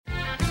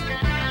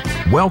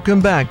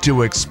Welcome back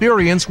to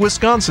Experience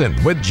Wisconsin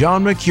with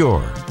John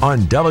McCure on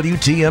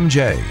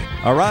WTMJ.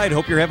 All right,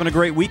 hope you're having a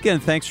great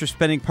weekend. Thanks for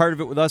spending part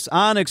of it with us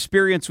on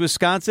Experience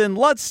Wisconsin.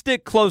 Let's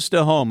stick close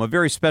to home. A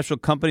very special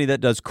company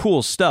that does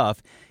cool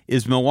stuff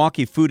is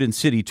Milwaukee Food and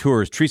City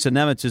Tours. Teresa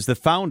Nemitz is the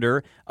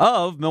founder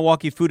of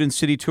Milwaukee Food and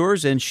City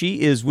Tours, and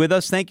she is with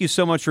us. Thank you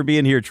so much for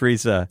being here,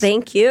 Teresa.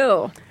 Thank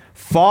you.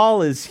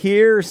 Fall is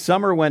here.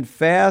 Summer went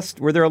fast.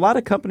 Were there a lot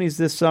of companies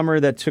this summer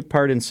that took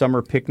part in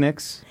summer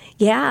picnics?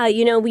 Yeah,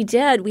 we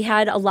did. We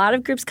had a lot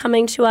of groups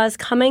coming to us,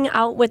 coming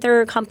out with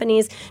their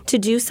companies to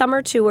do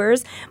summer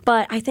tours.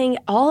 But I think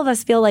all of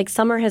us feel like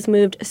summer has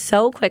moved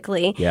so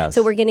quickly. Yes.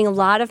 So we're getting a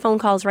lot of phone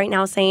calls right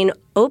now saying,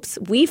 oops,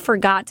 we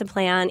forgot to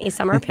plan a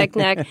summer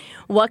picnic.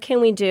 What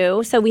can we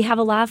do? So we have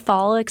a lot of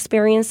fall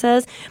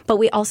experiences, but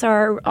we also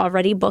are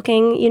already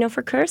booking,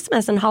 for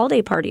Christmas and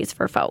holiday parties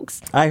for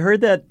folks. I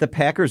heard that the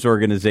Packers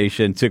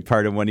organization took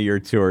part in one of your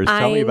tours.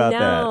 Tell me about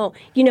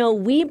that.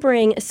 We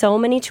bring so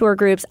many tour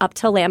groups up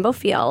to Lambeau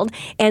Field,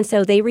 and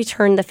so they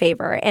returned the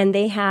favor, and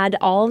they had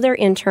all of their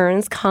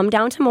interns come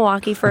down to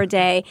Milwaukee for a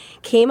day,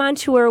 came on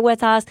tour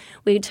with us.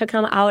 We took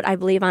them out, I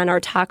believe, on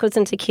our tacos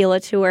and tequila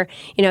tour.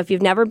 If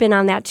you've never been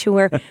on that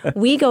tour,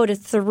 we go to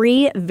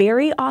 3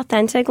 very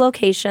authentic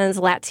locations,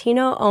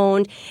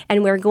 Latino-owned,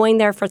 and we're going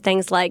there for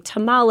things like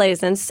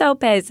tamales and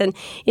sopes and,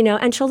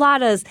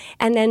 enchiladas,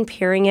 and then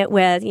pairing it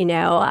with,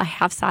 a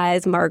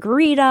half-size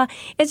margarita.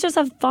 It's just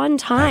a fun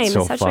time. That's so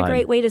it's such fun. a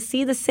great way to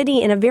see the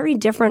city in a very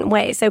different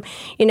way. So,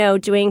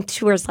 doing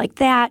tours like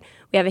that.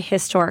 We have a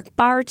historic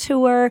bar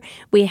tour.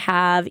 We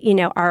have,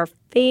 our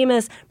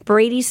famous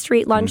Brady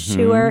Street lunch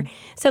tour.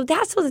 So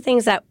that's one of the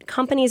things that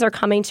companies are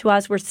coming to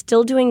us. We're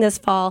still doing this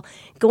fall,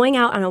 going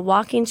out on a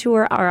walking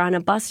tour or on a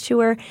bus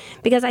tour,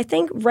 because I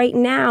think right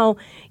now,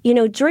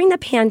 during the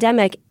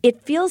pandemic,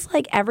 it feels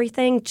like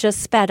everything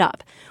just sped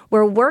up.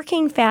 We're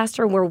working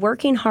faster. We're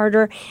working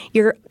harder.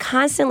 You're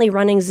constantly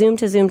running Zoom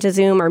to Zoom to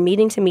Zoom or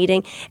meeting to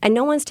meeting, and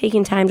no one's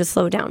taking time to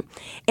slow down.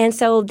 And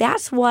so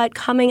that's what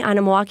coming on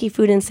a Milwaukee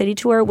Food and City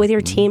Tour with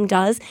your team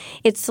does.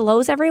 It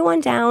slows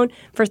everyone down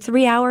for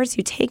 3 hours.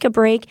 You take a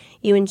break.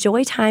 You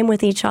enjoy time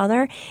with each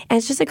other. And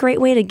it's just a great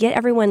way to get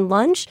everyone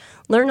lunch,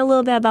 learn a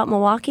little bit about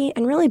Milwaukee,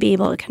 and really be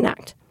able to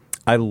connect.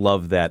 I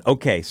love that.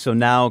 Okay, so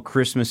now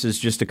Christmas is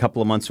just a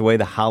couple of months away.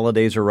 The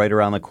holidays are right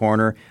around the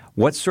corner.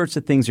 What sorts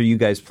of things are you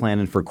guys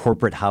planning for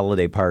corporate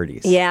holiday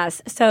parties?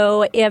 Yes.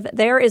 So if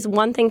there is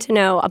one thing to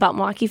know about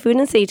Milwaukee Food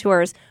and City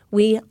Tours,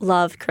 we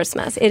love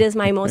Christmas. It is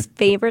my most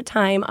favorite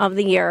time of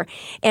the year.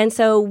 And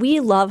so we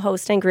love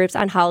hosting groups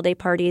on holiday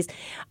parties.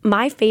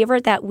 My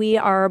favorite that we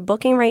are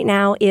booking right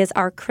now is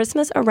our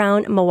Christmas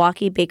Around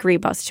Milwaukee Bakery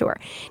Bus Tour.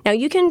 Now,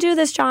 you can do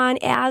this, John,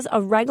 as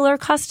a regular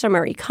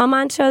customer. You come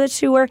onto the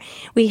tour.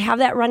 We have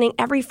that running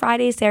every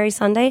Friday, Saturday,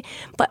 Sunday,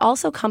 but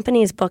also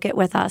companies book it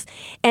with us.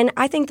 And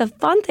I think the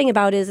fun thing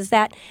about it is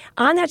that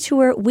on that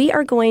tour, we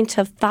are going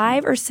to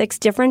 5 or 6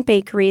 different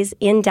bakeries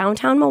in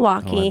downtown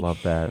Milwaukee. Oh, I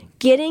love that.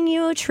 Getting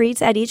you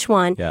treats at each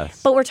one.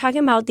 Yes. But we're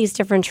talking about these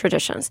different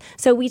traditions.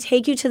 So we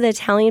take you to the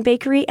Italian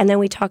bakery, and then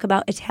we talk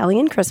about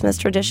Italian Christmas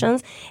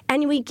traditions,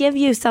 and we give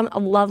you some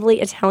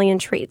lovely Italian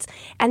treats.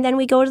 And then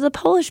we go to the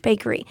Polish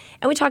bakery,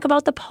 and we talk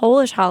about the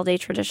Polish holiday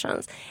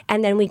traditions.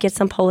 And then we get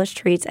some Polish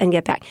treats and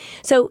get back.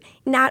 So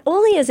not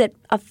only is it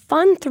a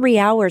fun 3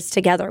 hours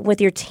together with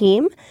your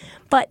team,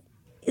 but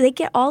they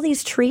get all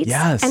these treats,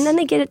 yes, and then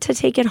they get to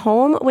take it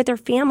home with their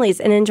families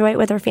and enjoy it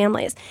with their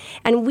families.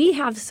 And we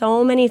have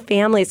so many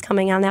families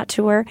coming on that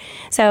tour.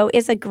 So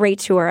it's a great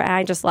tour, and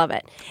I just love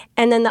it.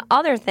 And then the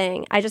other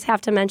thing I just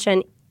have to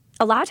mention,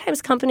 a lot of times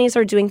companies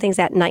are doing things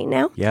at night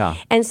now. Yeah.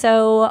 And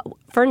so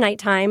for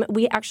nighttime,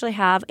 we actually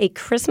have a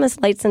Christmas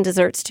lights and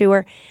desserts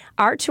tour.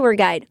 Our tour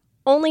guide,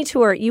 only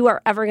tour you are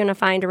ever going to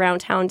find around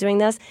town doing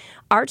this,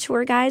 our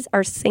tour guides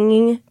are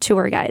singing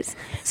tour guides.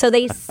 So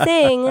they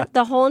sing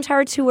the whole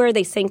entire tour.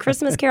 They sing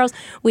Christmas carols.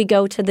 We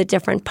go to the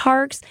different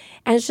parks,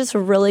 and it's just a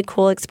really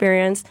cool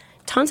experience.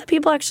 Tons of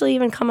people actually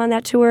even come on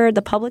that tour,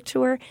 the public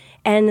tour,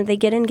 and they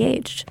get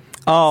engaged.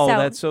 Oh,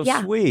 that's so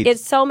sweet.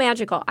 It's so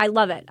magical. I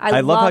love it.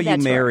 I love how you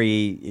tour.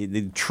 marry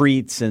the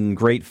treats and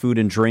great food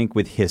and drink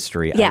with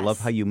history. Yes. I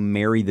love how you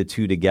marry the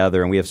two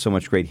together, and we have so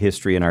much great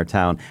history in our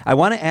town. I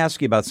want to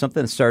ask you about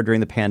something that started during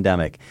the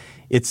pandemic.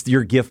 It's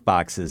your gift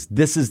boxes.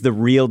 This is the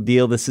real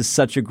deal. This is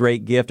such a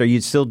great gift. Are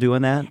you still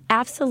doing that?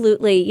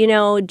 Absolutely.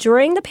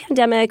 During the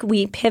pandemic,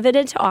 we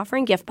pivoted to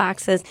offering gift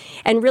boxes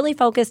and really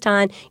focused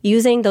on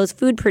using those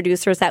food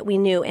producers that we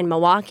knew in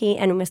Milwaukee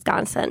and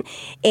Wisconsin.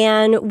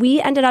 And we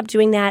ended up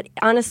doing that.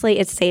 Honestly,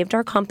 it saved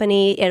our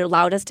company. It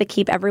allowed us to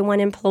keep everyone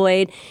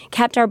employed,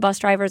 kept our bus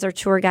drivers or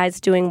tour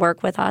guides doing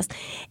work with us.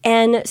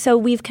 And so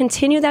we've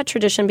continued that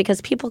tradition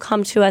because people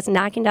come to us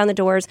knocking down the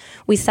doors.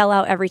 We sell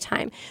out every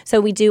time. So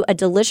we do a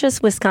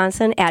delicious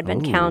Wisconsin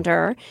Advent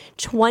calendar,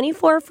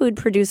 24 food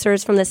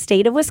producers from the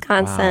state of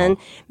Wisconsin,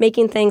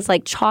 making things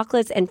like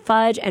chocolates and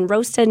fudge and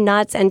roasted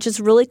nuts and just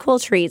really cool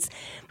treats.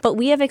 But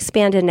we have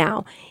expanded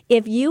now.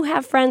 If you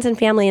have friends and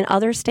family in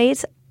other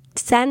states,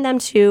 send them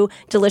to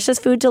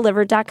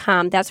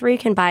deliciousfooddelivered.com. That's where you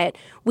can buy it.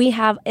 We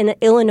have an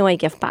Illinois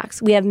gift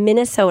box. We have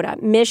Minnesota,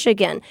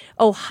 Michigan,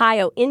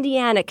 Ohio,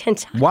 Indiana,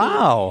 Kentucky.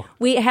 Wow.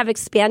 We have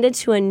expanded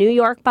to a New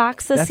York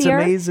box this year.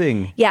 That's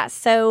amazing. Yes,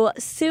 so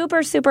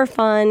super, super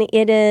fun.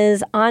 It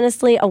is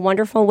honestly a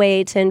wonderful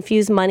way to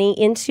infuse money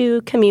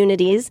into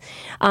communities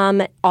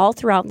all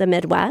throughout the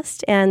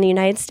Midwest and the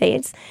United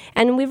States.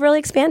 And we've really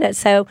expanded.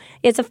 So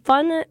it's a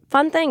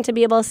fun thing to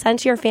be able to send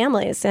to your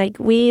families. Like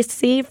we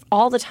see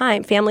all the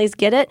time, families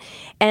get it,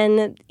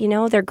 and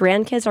their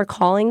grandkids are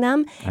calling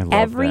them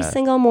every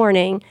single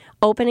morning,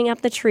 opening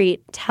up the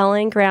treat,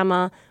 telling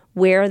grandma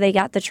where they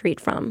got the treat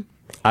from.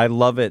 I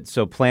love it.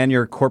 So plan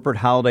your corporate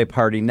holiday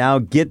party now.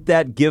 Get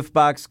that gift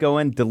box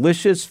going.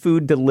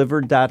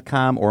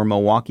 DeliciousFoodDelivered.com or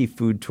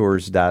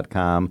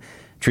MilwaukeeFoodTours.com.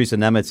 Teresa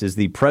Nemitz is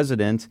the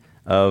president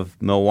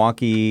of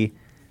Milwaukee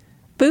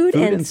Food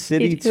and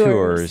City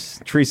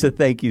Tours. Teresa,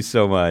 thank you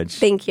so much.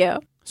 Thank you.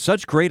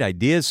 Such great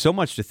ideas, so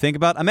much to think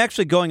about. I'm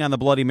actually going on the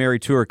Bloody Mary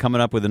tour, coming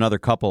up with another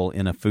couple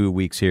in a few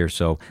weeks here,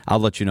 so I'll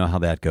let you know how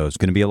that goes. It's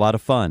going to be a lot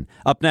of fun.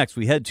 Up next,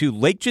 we head to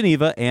Lake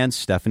Geneva and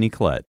Stephanie Klett.